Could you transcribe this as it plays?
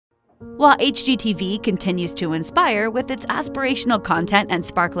While HGTV continues to inspire with its aspirational content and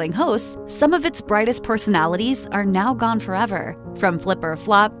sparkling hosts, some of its brightest personalities are now gone forever. From Flip or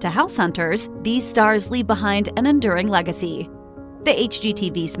Flop to House Hunters, these stars leave behind an enduring legacy. The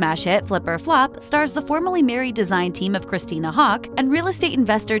HGTV smash hit Flip or Flop stars the formerly married design team of Christina Hawk and real estate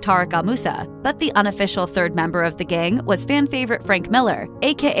investor Tariq Al-Musa, but the unofficial third member of the gang was fan favorite Frank Miller,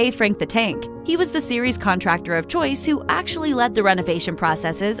 aka Frank the Tank. He was the series contractor of choice who actually led the renovation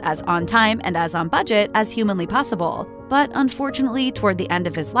processes as on time and as on budget as humanly possible. But unfortunately, toward the end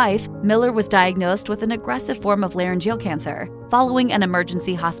of his life, Miller was diagnosed with an aggressive form of laryngeal cancer. Following an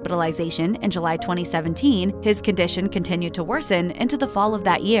emergency hospitalization in July 2017, his condition continued to worsen into the fall of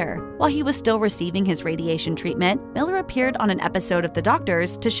that year. While he was still receiving his radiation treatment, Miller appeared on an episode of The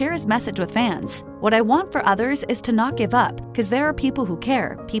Doctors to share his message with fans. "What I want for others is to not give up, because there are people who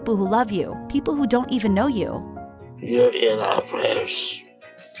care, people who love you, people who don't even know you. You're in our prayers.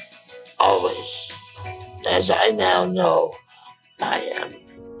 Always. As I now know, I am."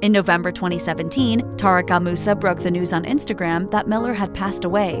 In November 2017, Tariq Al-Musa broke the news on Instagram that Miller had passed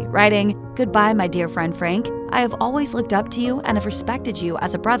away, writing, "Goodbye, my dear friend Frank. I have always looked up to you and have respected you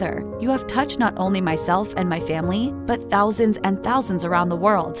as a brother. You have touched not only myself and my family, but thousands and thousands around the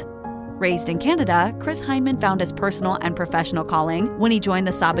world." Raised in Canada, Chris Hyndman found his personal and professional calling when he joined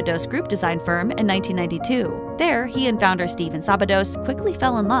the Sabados group design firm in 1992. There, he and founder Steven Sabados quickly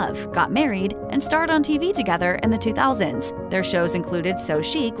fell in love, got married, and starred on TV together in the 2000s. Their shows included So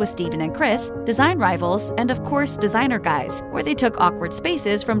Chic with Steven and Chris, Design Rivals, and of course Designer Guys, where they took awkward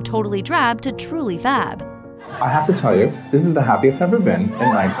spaces from totally drab to truly fab. I have to tell you, this is the happiest I've ever been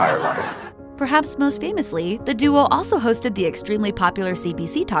in my entire life. Perhaps most famously, the duo also hosted the extremely popular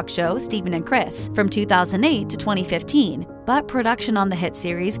CBC talk show Steven and Chris from 2008 to 2015, but production on the hit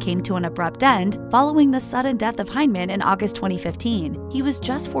series came to an abrupt end following the sudden death of Hyndman in August 2015. He was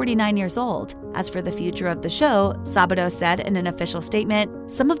just 49 years old. As for the future of the show, Sabados said in an official statement,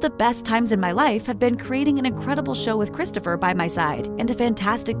 "Some of the best times in my life have been creating an incredible show with Christopher by my side and a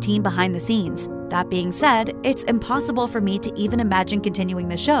fantastic team behind the scenes. That being said, it's impossible for me to even imagine continuing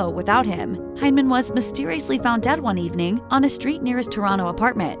the show without him." Hyndman was mysteriously found dead one evening on a street near his Toronto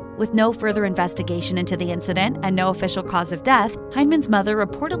apartment. With no further investigation into the incident and no official cause of death, Hyndman's mother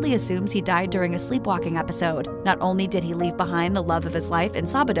reportedly assumes he died during a sleepwalking episode. Not only did he leave behind the love of his life in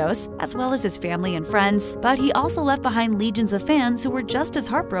Sabados, as well as his family and friends, but he also left behind legions of fans who were just as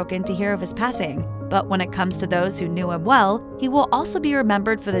heartbroken to hear of his passing. But when it comes to those who knew him well, he will also be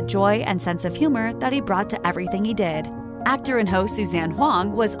remembered for the joy and sense of humor that he brought to everything he did. Actor and host Suzanne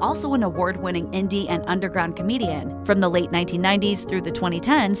Whang was also an award-winning indie and underground comedian. From the late 1990s through the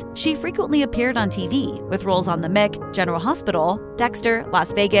 2010s, she frequently appeared on TV, with roles on The Mick, General Hospital, Dexter,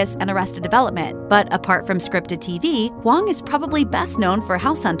 Las Vegas, and Arrested Development. But apart from scripted TV, Whang is probably best known for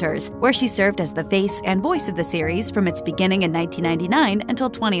House Hunters, where she served as the face and voice of the series from its beginning in 1999 until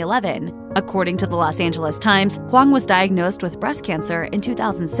 2011. According to the Los Angeles Times, Whang was diagnosed with breast cancer in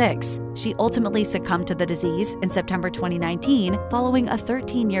 2006. She ultimately succumbed to the disease in September 2019 following a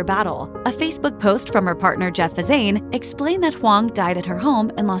 13-year battle. A Facebook post from her partner Jeff Vazane explained that Whang died at her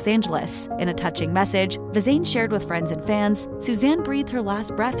home in Los Angeles. In a touching message, Vazane shared with friends and fans, "Suzanne breathed her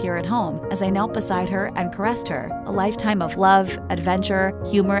last breath here at home as I knelt beside her and caressed her. A lifetime of love, adventure,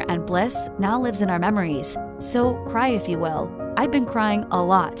 humor, and bliss now lives in our memories. So cry if you will. I've been crying a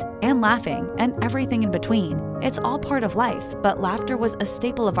lot, and laughing, and everything in between. It's all part of life, but laughter was a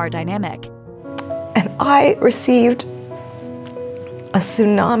staple of our dynamic." And I received a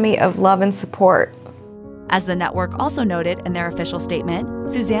tsunami of love and support. As the network also noted in their official statement,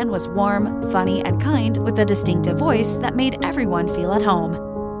 Suzanne was warm, funny, and kind with a distinctive voice that made everyone feel at home.